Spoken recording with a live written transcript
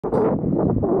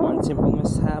One simple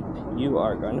mishap, you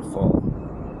are gonna fall.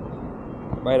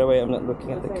 By the way, I'm not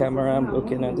looking at the camera, I'm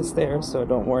looking at the stairs, so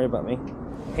don't worry about me.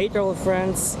 Hey travel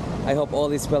friends, I hope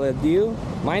all is well with you.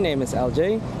 My name is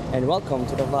LJ, and welcome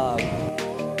to the vlog.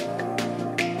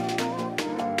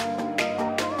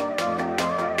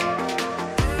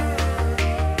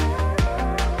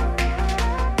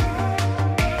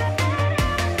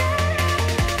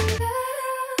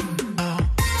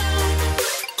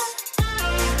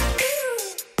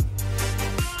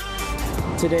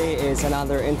 Today is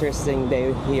another interesting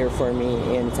day here for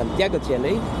me in Santiago,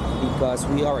 Chile, because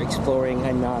we are exploring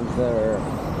another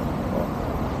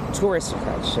tourist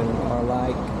attraction, or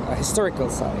like a historical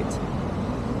site,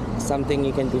 something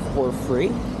you can do for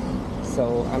free.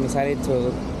 So I'm excited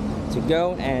to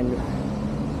go, and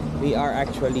we are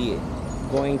actually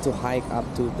going to hike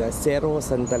up to the Cerro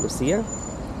Santa Lucia.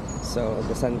 So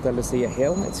the Santa Lucia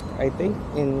hill, it's I think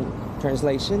in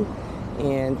translation.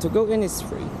 And to go in is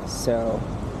free, so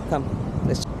come,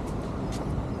 let's.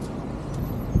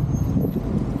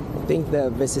 I think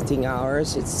the visiting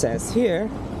hours, it says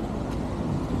here,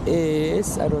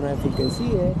 is, I don't know if you can see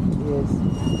it, is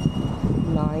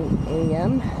 9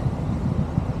 a.m.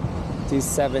 to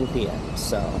 7 p.m.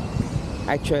 So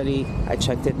actually I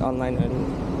checked it online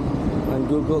on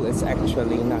Google. It's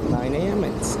actually not 9 a.m.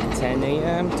 it's 10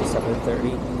 a.m. to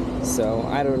 7:30. So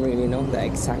I don't really know the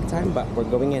exact time, but we're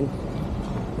going in.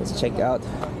 Let's check out.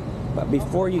 But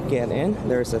before you get in,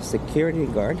 there's a security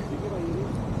guard.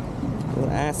 We'll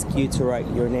ask you to write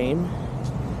your name,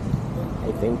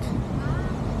 I think.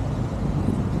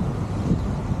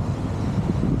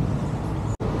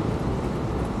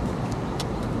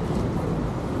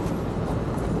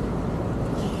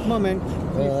 Moment.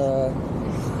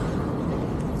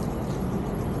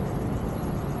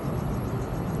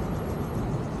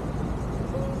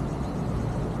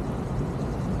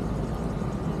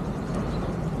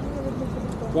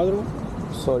 Cuadro.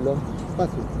 Solo.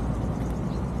 Fácil.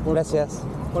 Gracias.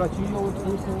 Hola, chino.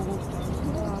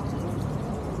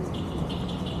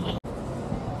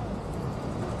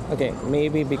 Okay,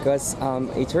 maybe because I'm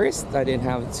a tourist, I didn't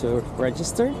have to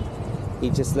register. He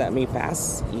just let me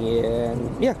pass,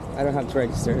 and yeah, I don't have to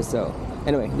register. So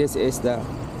anyway, this is the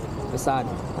facade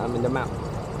in the map.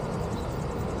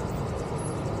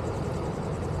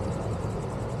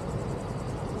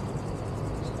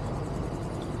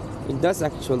 It does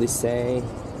actually say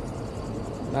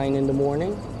 9 in the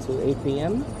morning to 8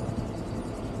 p.m.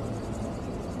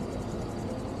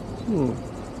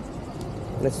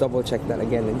 Let's double check that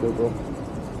again in Google.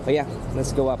 But yeah,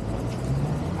 let's go up.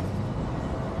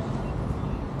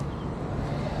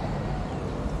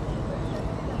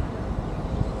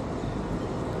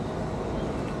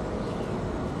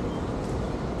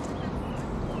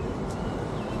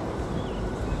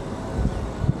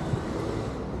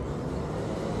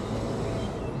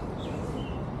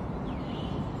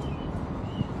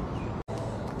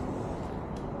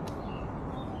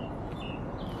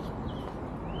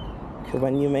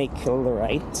 When you make the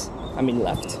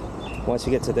left, once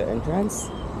you get to the entrance,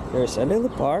 there's a little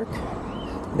park.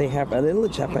 They have a little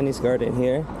Japanese garden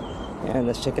here, and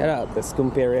let's check it out. Let's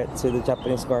compare it to the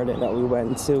Japanese garden that we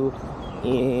went to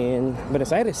in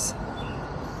Buenos Aires.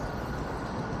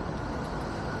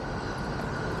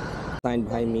 Sign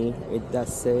behind me, it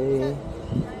does say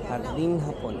Jardín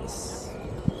Japonés,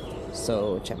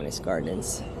 so Japanese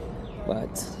gardens,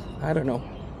 but I don't know.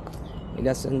 It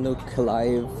doesn't look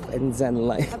alive and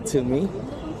zen-like to me.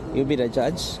 You'll be the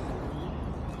judge.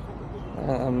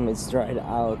 It's dried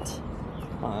out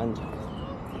and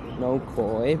no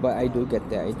koi, but I do get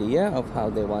the idea of how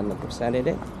they want to present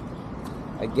it.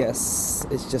 I guess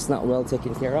it's just not well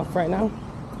taken care of right now.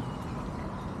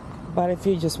 But if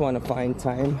you just want to find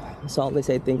time, Salt Lake,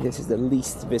 I think this is the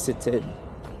least visited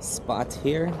spot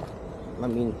here. I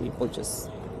mean, people just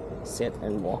sit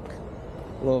and walk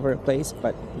all over the place,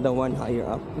 but the one higher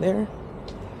up there,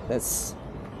 that's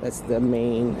the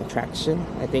main attraction,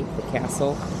 I think, the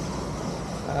castle.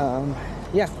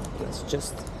 Yeah, let's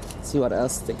just see what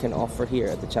else they can offer here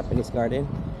at the Japanese garden.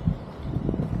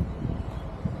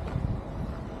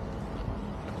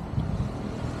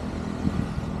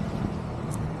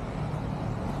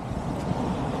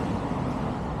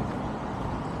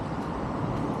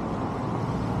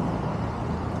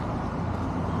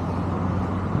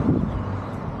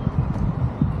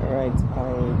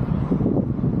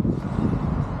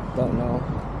 I don't know.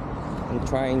 I'm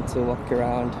trying to walk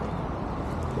around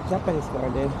the Japanese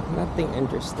garden. Nothing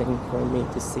interesting for me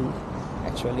to see,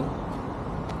 actually.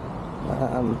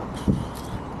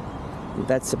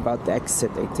 That's about the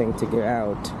exit, I think, to get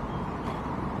out.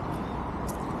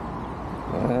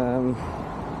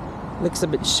 Looks a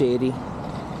bit shady.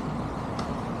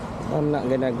 I'm not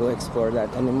gonna go explore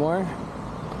that anymore.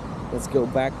 Let's go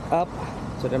back up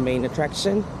to the main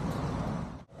attraction.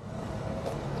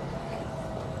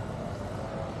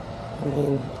 I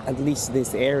mean, at least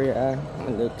this area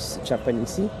looks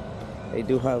Japanesey. They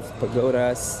do have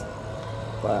pagodas,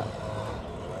 but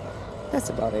that's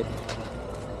about it.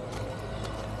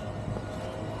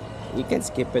 You can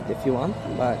skip it if you want,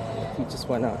 but if you just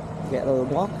wanna get a little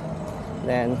walk,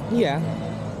 then yeah,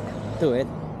 do it.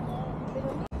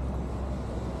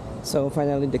 So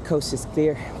finally the coast is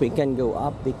clear. We can go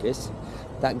up because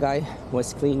that guy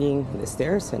was cleaning the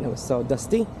stairs and it was so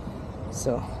dusty.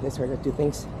 So these are the two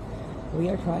things. We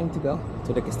are trying to go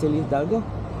to the Castillo Hidalgo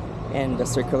and the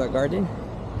circular garden.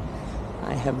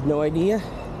 I have no idea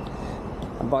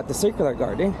about the circular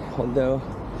garden, although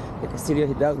the Castillo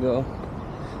Hidalgo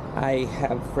I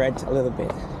have read a little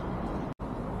bit.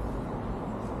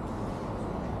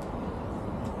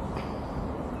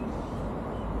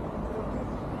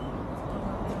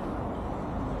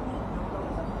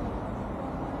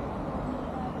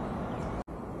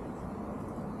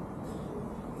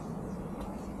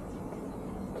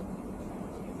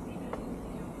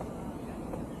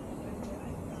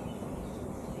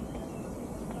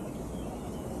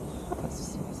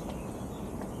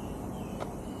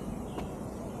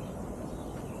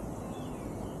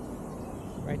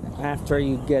 Right after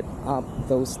you get up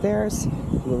those stairs,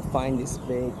 you'll find this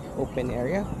big open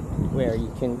area where you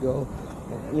can go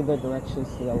in either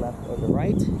directions, to the left or the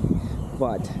right.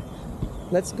 But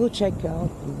let's go check out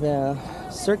the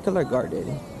circular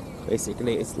garden.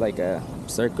 Basically, it's like a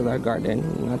circular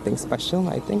garden, nothing special,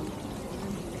 I think.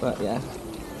 But yeah,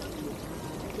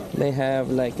 they have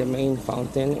like a main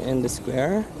fountain in the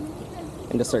square,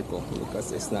 in the circle,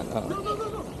 because it's not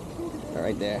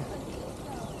right there.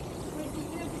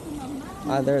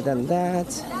 Other than that,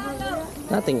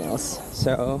 nothing else.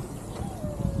 So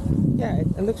yeah,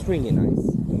 it looks really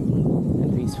nice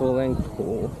and peaceful and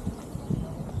cool.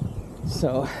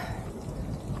 So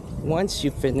once you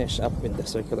finish up with the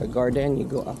circular garden, you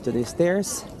go up to the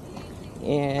stairs,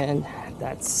 and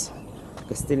that's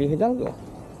Castillo Hidalgo.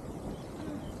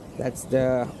 That's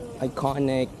the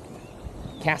iconic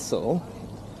castle.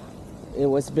 It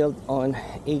was built on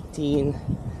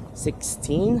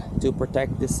 1816 to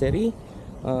protect the city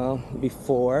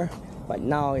before, but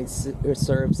now it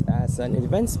serves as an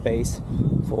event space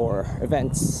for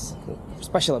events,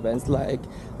 special events like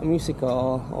a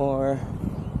musical or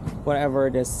whatever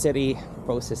the city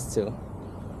proposes to.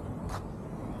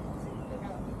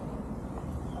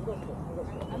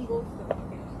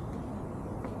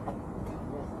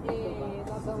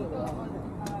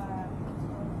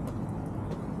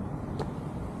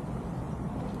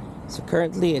 So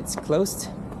currently it's closed.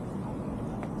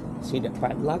 See the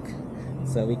padlock,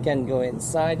 so we can go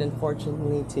inside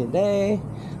unfortunately today,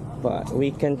 but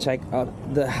we can check out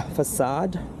the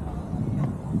facade.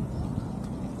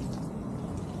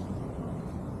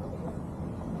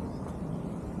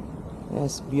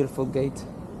 Yes, beautiful gate.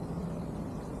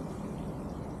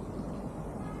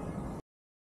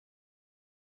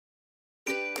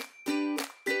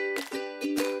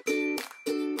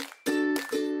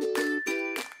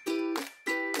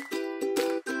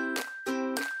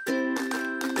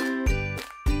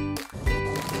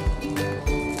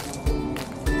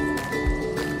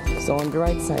 So on the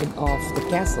right side of the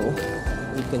castle,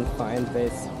 you can find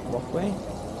this walkway.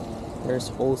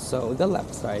 There's also the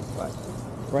left side, but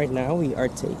right now we are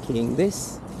taking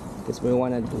this because we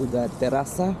want to do the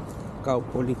terraza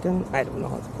Caupolican. I don't know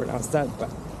how to pronounce that, but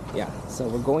yeah. So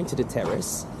we're going to the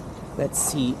terrace. Let's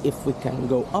see if we can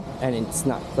go up, and it's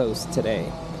not closed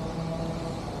today.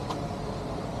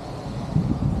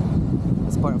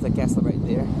 It's part of the castle right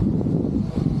there.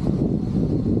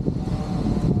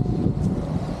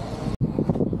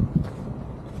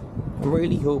 I'm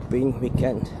really hoping we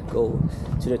can go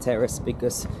to the terrace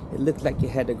because it looked like it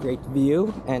had a great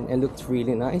view and it looked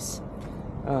really nice.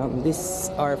 These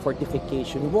are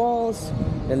fortification walls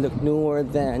that look newer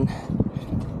than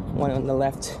one on the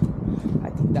left.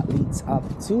 I think that leads up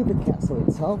to the castle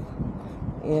itself,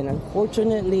 and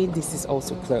unfortunately this is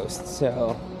also closed,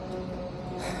 so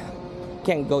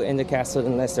can't go in the castle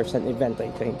unless there's an event,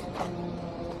 I think.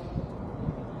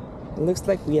 It looks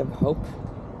like we have hope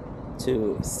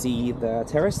to see the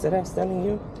terrace that I was telling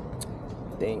you.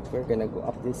 I think we're gonna go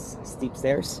up these steep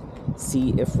stairs,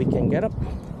 see if we can get up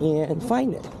and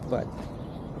find it, but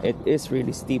it is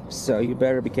really steep, so you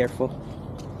better be careful.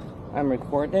 I'm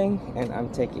recording and I'm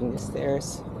taking the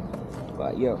stairs,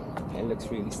 but yo, it looks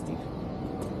really steep,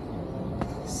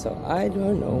 so I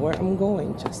don't know where I'm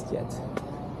going just yet.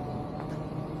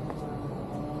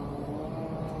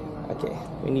 Okay,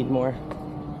 we need more.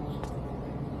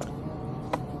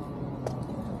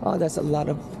 Oh, that's a lot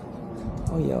of,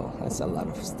 oh yo, that's a lot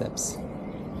of steps.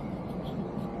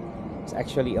 It's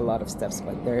actually a lot of steps,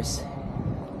 but there's,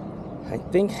 I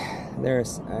think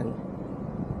there's an,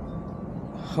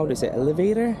 how do you say,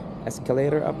 elevator,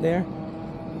 escalator up there,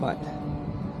 but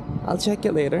I'll check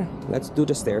it later. Let's do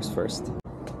the stairs first.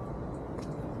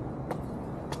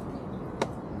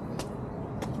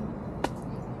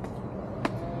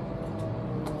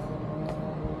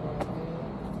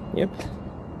 Yep,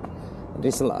 it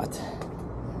is a lot.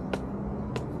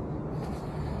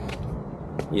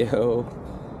 Yo.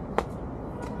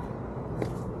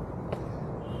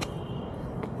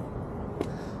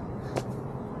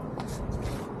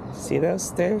 See those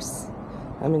stairs?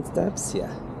 I mean steps?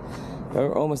 Yeah.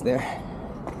 We're almost there.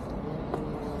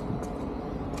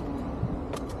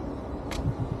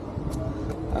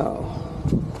 Oh,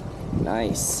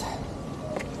 nice.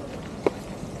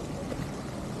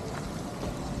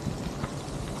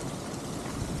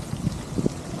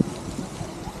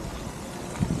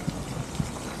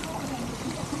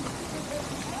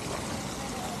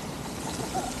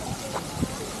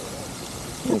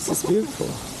 This is beautiful.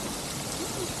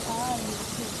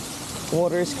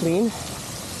 Water is clean.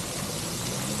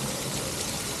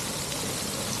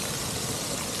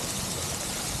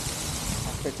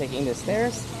 After taking the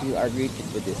stairs, you are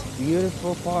greeted with this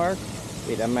beautiful park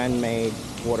with a man-made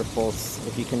waterfalls,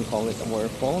 if you can call it a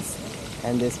waterfalls,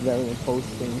 and this very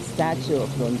imposing statue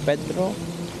of Don Pedro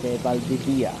de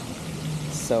Valdivia.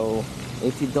 So,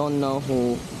 if you don't know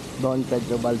who Don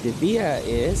Pedro Valdivia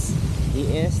is, he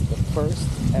is the first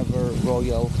ever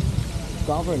royal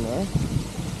governor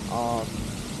of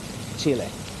Chile.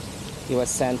 He was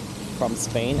sent from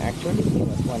Spain, actually. He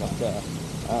was one of the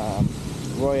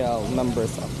royal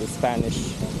members of the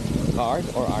Spanish Guard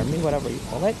or Army, whatever you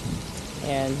call it.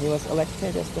 And he was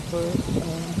elected as the first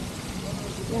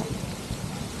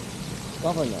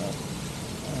governor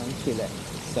of Chile.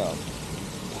 So,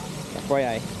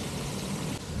 FYI.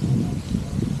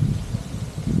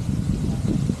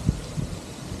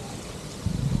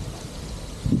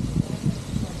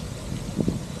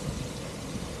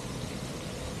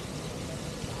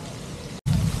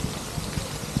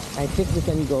 I think we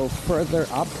can go further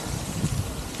up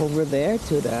over there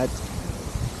to that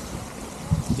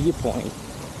viewpoint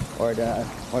or the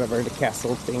whatever the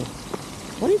castle thing.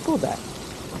 What do you call that?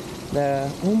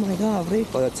 The, oh my god, what do you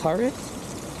call it? The turret?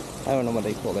 I don't know what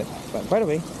they call it. But by the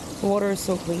way, the water is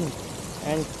so clean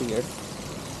and clear.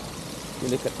 You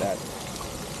look at that.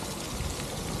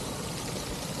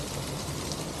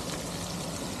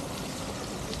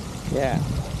 Yeah.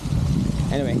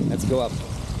 Anyway, let's go up.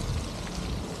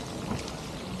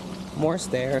 More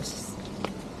stairs,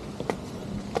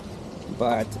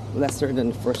 but lesser than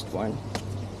the first one.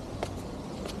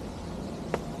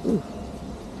 Ooh.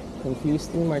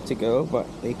 Confused where to go, but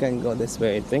we can go this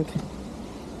way, I think.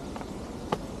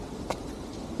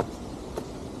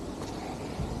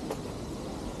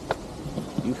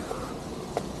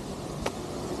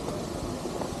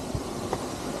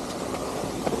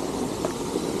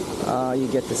 You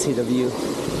get to see the view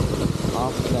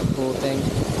of that whole thing.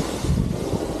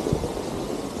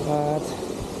 But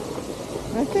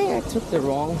I think I took the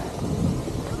wrong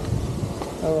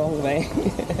way.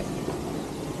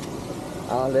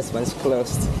 Oh, this one's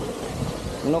closed.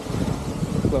 Nope,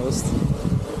 closed.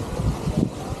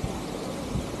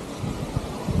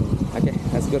 Okay,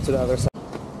 let's go to the other side.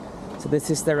 So this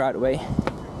is the right way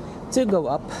to go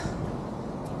up.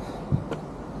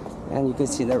 And you can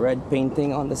see the red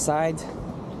painting on the side.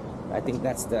 I think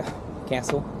that's the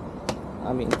castle.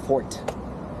 I mean fort.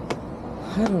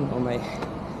 I don't know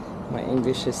my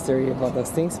English history about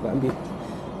those things, but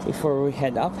before we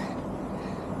head up,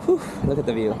 whew, look at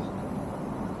the view.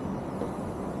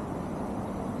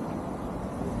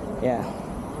 Yeah,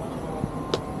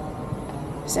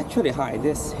 it's actually high.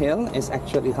 This hill is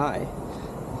actually high.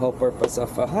 The whole purpose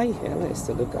of a high hill is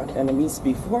to look at enemies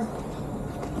before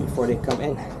they come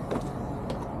in.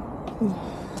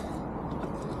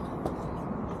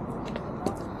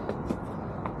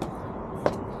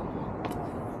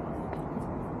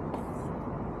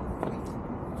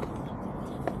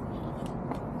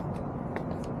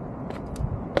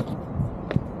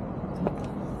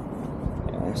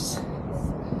 There's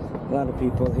a lot of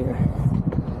people here.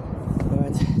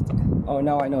 But, oh,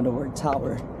 now I know the word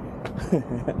tower.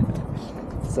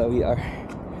 So we are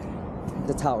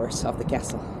the towers of the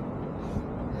castle.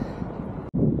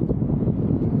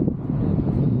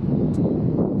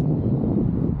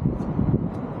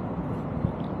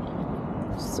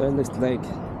 So it looks like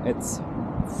it's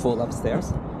full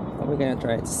upstairs, but we're gonna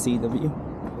try to see the view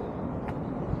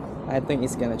I think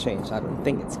it's gonna change. I don't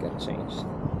think it's gonna change.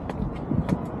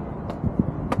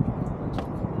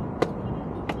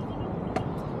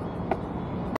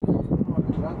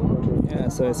 Yeah,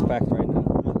 so it's packed right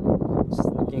now. Just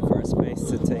looking for a space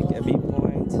to take a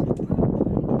viewpoint.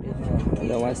 And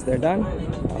then once they're done,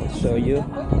 I'll show you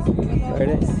where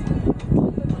it is.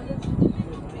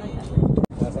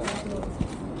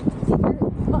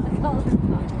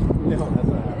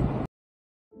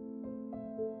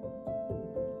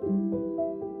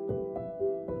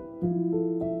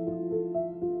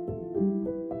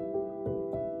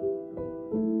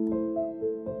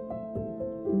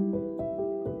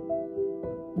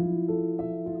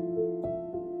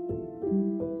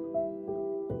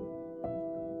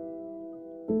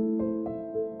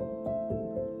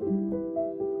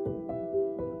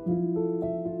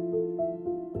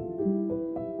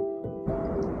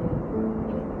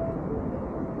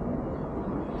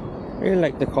 I really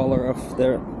like the color of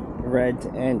the red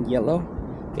and yellow.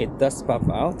 It does pop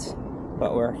out,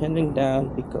 but we're heading down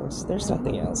because there's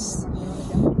nothing else.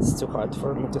 It's too hard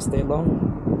for me to stay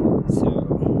long. So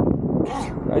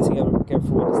guys, you gotta be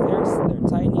careful with the stairs. They're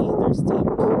tiny, they're steep.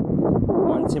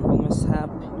 One simple mishap,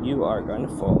 you are gonna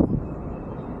fall.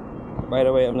 By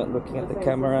the way, I'm not looking at the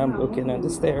camera, I'm looking at the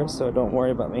stairs, so don't worry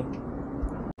about me.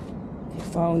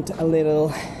 Found a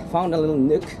little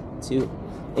nook to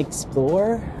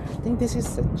explore. I think this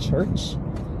is a church.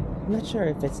 I'm not sure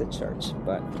if it's a church,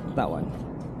 but that one.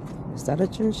 Is that a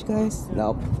church, guys?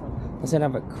 Nope. Doesn't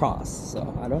have a cross,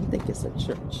 so I don't think it's a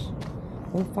church.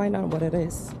 We'll find out what it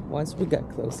is once we get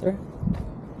closer.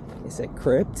 Is it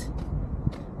crypt?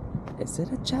 Is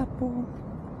it a chapel?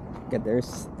 Okay,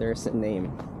 there's a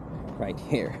name right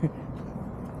here.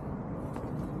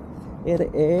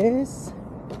 It is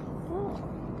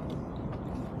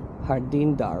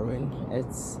Jardín Darwin.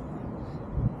 It's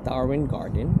Darwin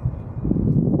Garden.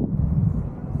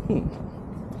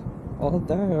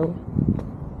 Although you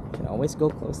can always go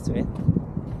close to it.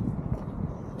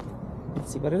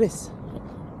 Let's see what it is.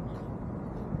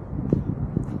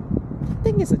 I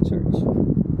think it's a church.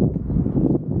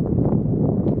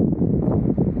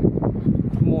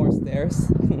 More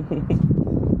stairs.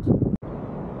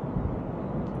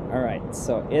 Alright,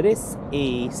 so it is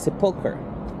a sepulcher.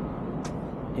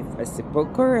 If a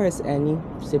sepulcher has any,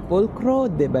 sepulcro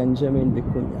de Benjamin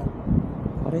Vicuña.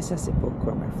 What is a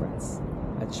sepulcher, my friends?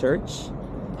 A church?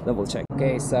 Double check.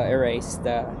 Okay, so erase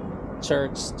the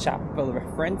church chapel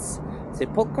reference.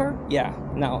 Sepulcher? Yeah,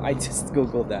 now I just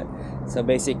googled that. So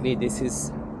basically this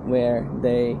is where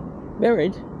they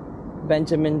buried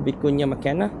Benjamin Vicuña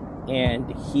Mackenna, and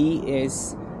he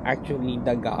is actually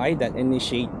the guy that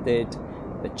initiated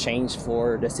the change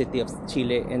for the city of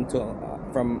Chile into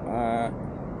from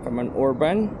an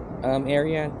urban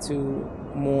area to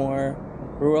more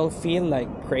rural feel, like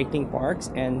creating parks,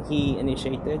 and he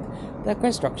initiated the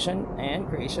construction and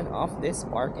creation of this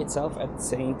park itself at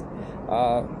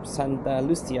Santa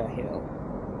Lucia Hill.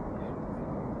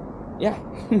 Yeah.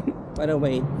 By the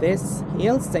way, this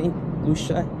hill, Saint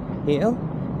Lucia Hill,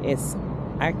 is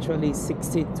actually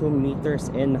 62 meters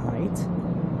in height,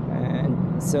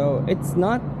 and so it's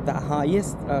not the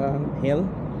highest hill.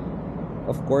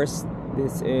 Of course,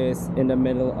 this is in the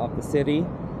middle of the city,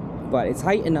 but it's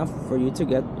high enough for you to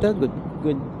get the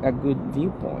good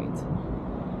viewpoint.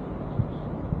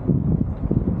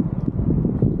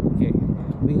 Okay,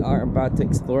 we are about to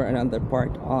explore another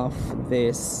part of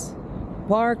this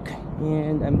park,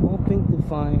 and I'm hoping to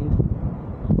find,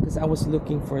 because I was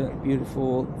looking for that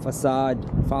beautiful facade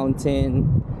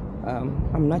fountain.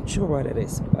 I'm not sure what it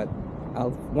is, but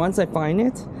once I find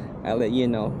it, I'll let you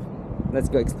know. Let's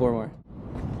go explore more.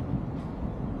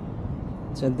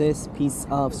 So this piece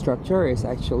of structure is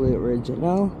actually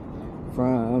original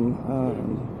from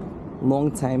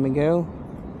long time ago.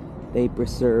 They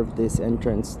preserved this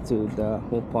entrance to the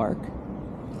whole park,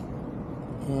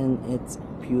 and it's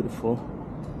beautiful.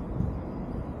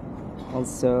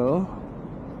 Also,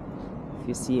 if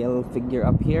you see a little figure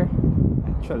up here,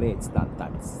 actually it's not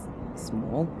that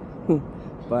small,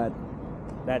 but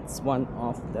that's one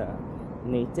of the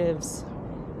natives,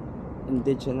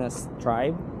 indigenous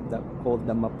tribe called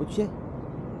the Mapuche.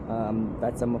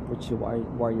 That's a Mapuche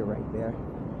warrior right there.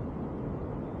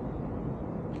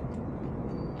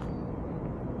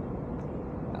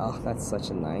 Oh, that's such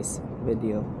a nice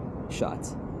video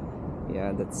shot.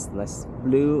 Yeah, that's less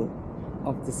blue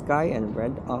of the sky and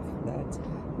red of that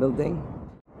building.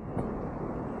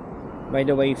 By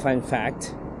the way, fun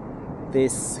fact,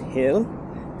 this hill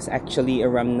is actually a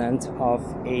remnant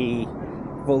of a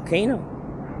volcano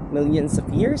millions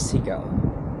of years ago.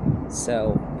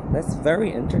 So that's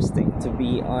very interesting to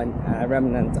be on a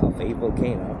remnant of a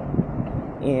volcano.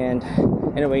 And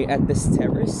anyway, at this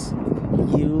terrace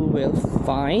you will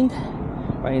find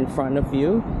right in front of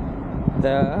you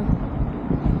the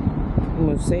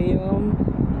Museum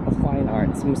of Fine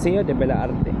Arts, Museo de Bella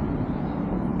Arte.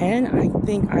 And I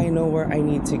think I know where I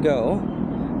need to go.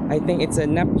 I think it's a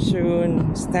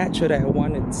Neptune statue that I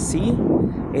wanted to see.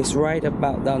 It's right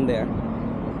about down there.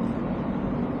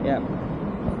 Yeah.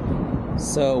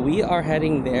 So we are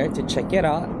heading there to check it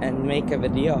out and make a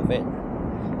video of it.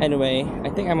 Anyway, I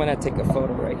think I'm gonna take a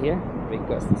photo right here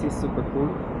because this is super cool.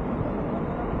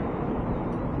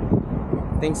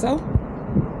 Think so?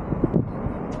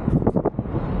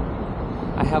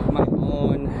 I have my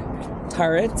own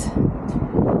turret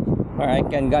where I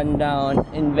can gun down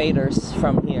invaders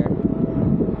from here.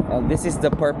 Well, this is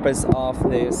the purpose of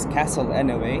this castle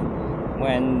anyway.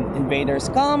 When invaders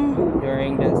come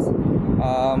during this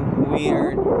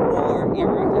weird war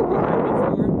era that they had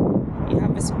before, you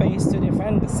have a space to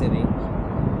defend the city.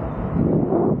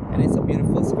 And it's a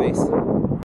beautiful space.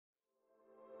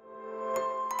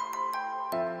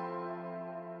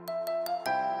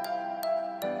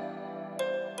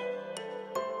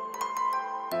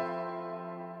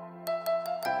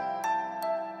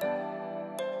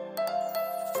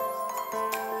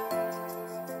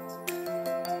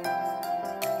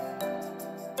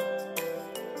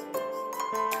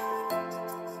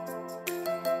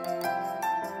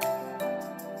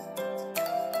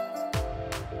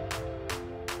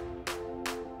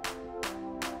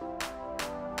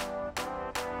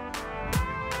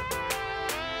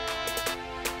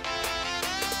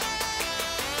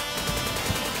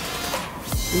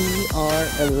 We are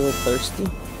a little thirsty.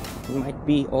 We might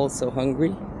be also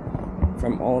hungry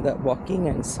from all that walking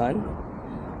and sun.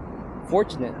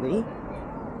 Fortunately,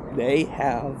 they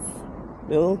have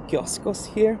little kiosks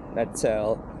here that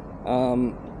sell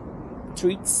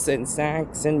treats and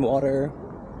snacks and water.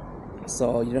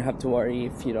 So you don't have to worry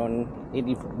if you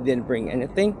didn't bring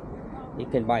anything. You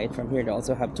can buy it from here. They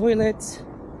also have toilets.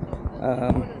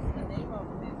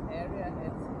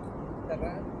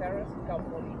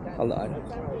 Hold on.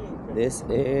 This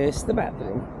is the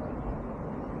bathroom.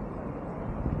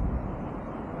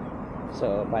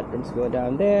 So bathrooms go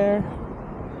down there.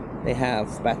 They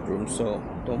have bathrooms, so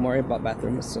don't worry about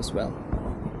bathrooms as well.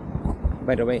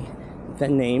 By the way, the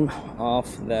name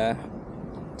of the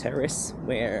terrace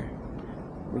where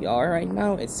we are right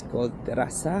now is called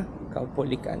Terraza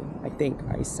Caupolicán. I think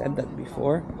I said that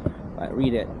before, but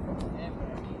read it.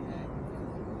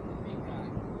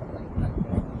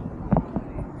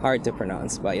 Hard to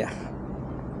pronounce, but yeah.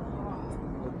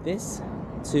 With this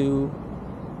two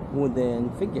wooden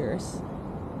figures,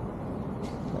 I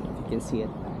don't know if you can see it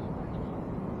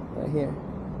right here.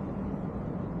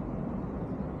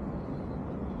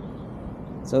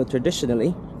 So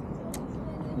traditionally,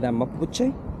 the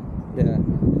Mapuche, the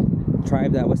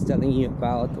tribe that I was telling you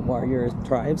about, warrior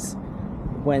tribes,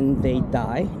 when they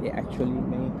die, they actually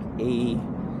make a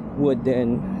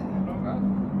wooden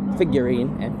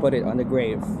figurine and put it on the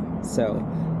grave. So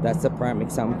that's a prime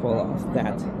example of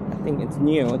that. I think it's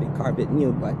new, they carved it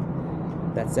new, but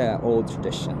that's an old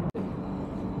tradition.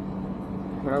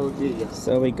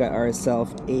 So we got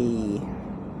ourselves a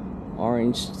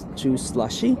orange juice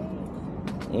slushy,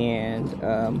 and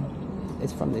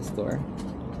it's from this store.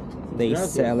 They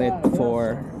sell it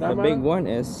for, the big one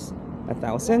is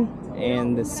 1,000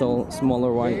 and the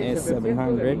smaller one is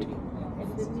 700.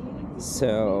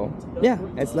 So yeah,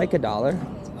 it's like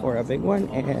 $1 for a big one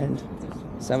and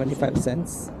 75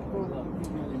 cents.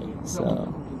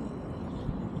 So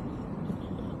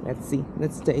let's see,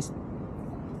 let's taste.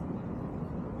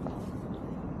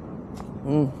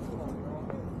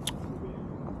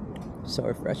 So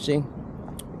refreshing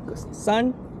because the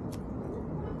sun,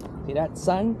 see that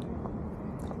sun,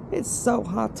 it's so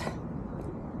hot.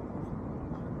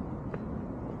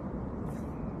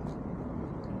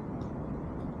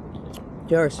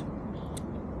 Cheers.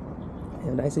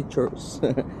 And I say cheers.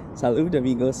 Salud,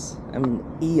 amigos.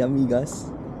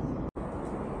 Amigas.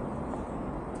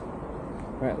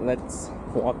 Alright, let's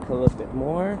walk a little bit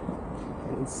more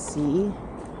and see,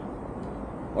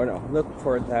 or no, look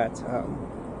for that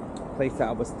place that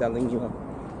I was telling you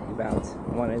about.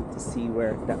 I wanted to see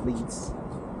where that leads.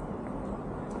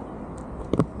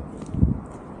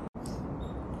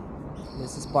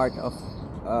 This is part of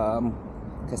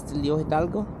Castillo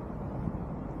Hidalgo,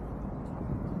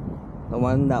 the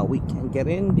one that we can get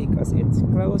in because it's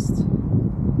closed.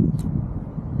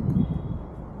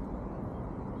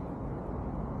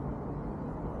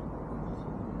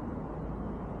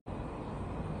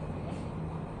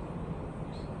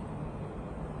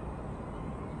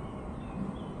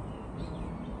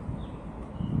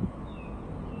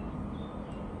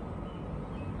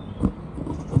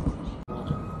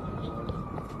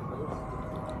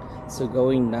 So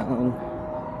going down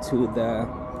to the,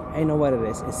 I know what it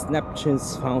is. It's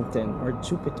Neptune's fountain or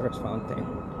Jupiter's fountain.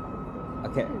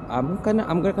 Okay, I'm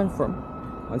gonna confirm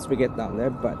once we get down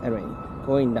there. But anyway,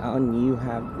 going down, you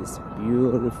have this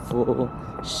beautiful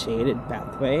shaded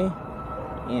pathway,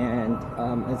 and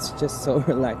it's just so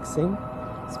relaxing.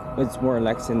 It's more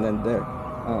relaxing than the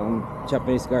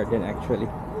Japanese garden actually.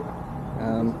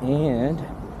 And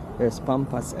there's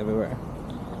pampas everywhere.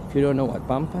 If you don't know what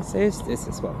pampas is, this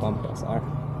is what pampas are.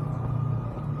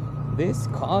 This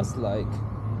costs like,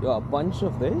 a bunch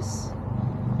of this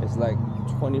is like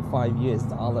 $25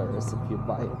 US if you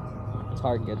buy it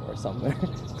Target or somewhere.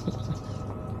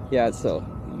 Yeah, so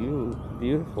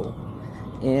beautiful.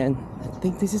 And I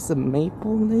think this is a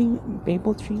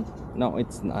maple tree. No,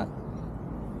 it's not.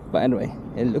 But anyway,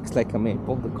 it looks like a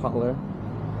maple, the color.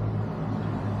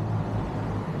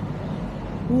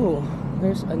 Ooh,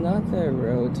 there's another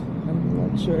road.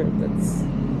 I'm not sure if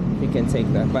we can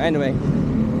take that. But anyway,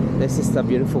 this is the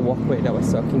beautiful walkway that I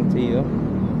was talking to you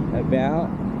about.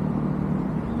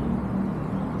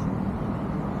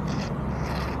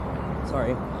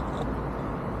 Sorry.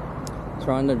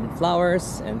 Surrounded with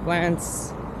flowers and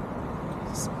plants.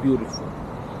 It's beautiful.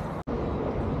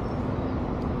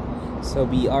 So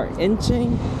we are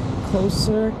inching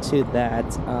closer to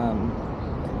that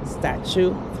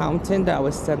statue fountain that I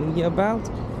was telling you about,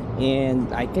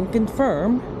 and I can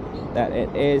confirm that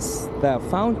it is the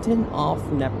fountain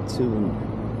of Neptune.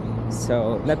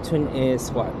 So Neptune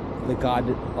is what? The god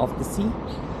of the sea,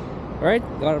 right?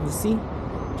 God of the sea.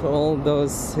 To all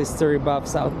those history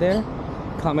buffs out there,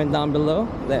 comment down below,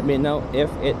 let me know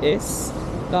if it is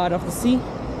God of the sea.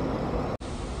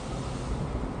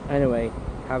 Anyway,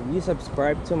 have you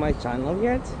subscribed to my channel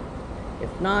yet?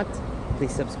 If not,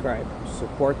 please subscribe.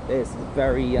 Support this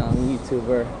very young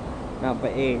YouTuber, not by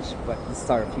age, but the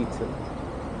start of YouTube.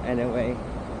 Anyway,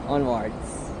 onwards.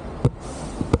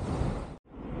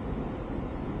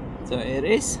 So it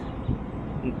is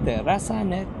Terraza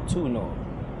Nettuno.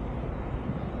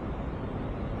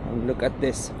 And look at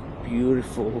this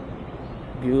beautiful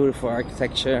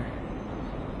architecture.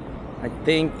 I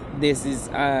think this is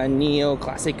a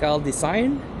neoclassical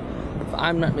design, if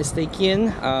I'm not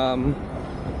mistaken.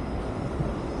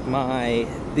 My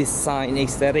design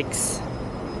aesthetics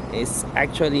is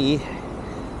actually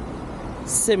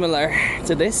similar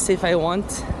to this if I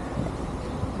want.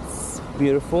 It's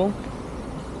beautiful.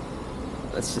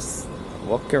 Let's just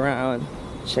walk around,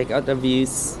 check out the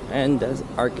views and the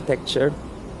architecture.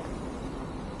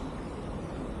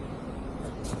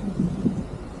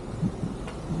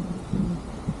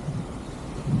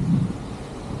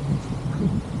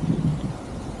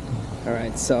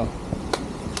 Alright, so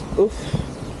oof,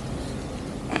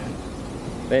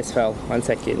 this fell, 1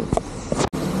 second.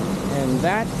 And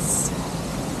that's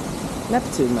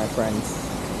Neptune, my friends.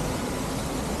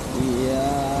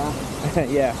 Yeah.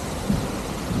 Yeah,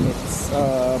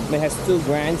 it has 2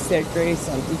 grand staircases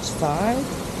on each side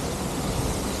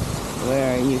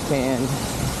where you can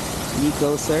be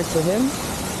closer to him.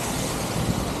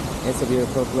 It's a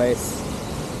beautiful place.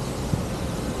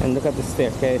 And look at the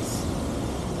staircase.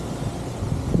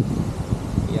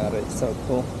 Yeah, it's so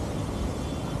cool.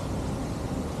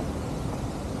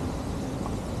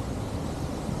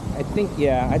 I think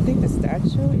the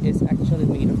statue is actually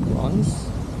made of bronze.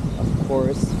 Of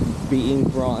course, being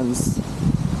bronze,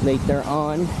 later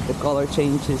on the color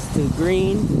changes to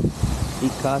green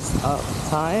because of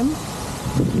time.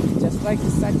 Just like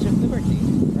the Statue of Liberty,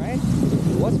 right?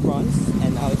 It was bronze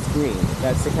and now it's green.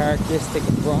 That's the characteristic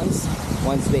of bronze.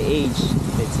 Once they age,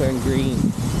 they turn green.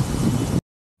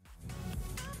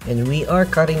 And we are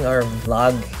cutting our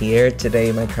vlog here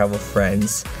today, my travel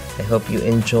friends. I hope you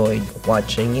enjoyed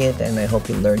watching it and I hope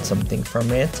you learned something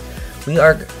from it. We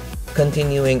are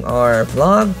continuing our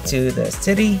vlog to the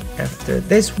city after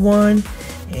this one,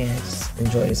 and just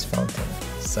enjoy this fountain.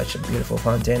 Such a beautiful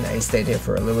fountain. I stayed here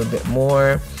for a little bit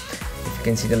more. If you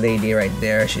can see the lady right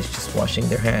there, she's just washing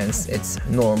their hands. It's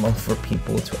normal for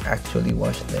people to actually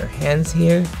wash their hands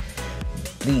here.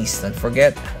 Please don't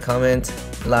forget, comment,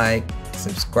 like,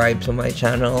 subscribe to my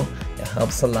channel. It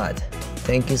helps a lot.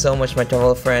 Thank you so much, my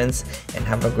travel friends, and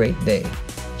have a great day.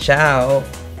 Ciao!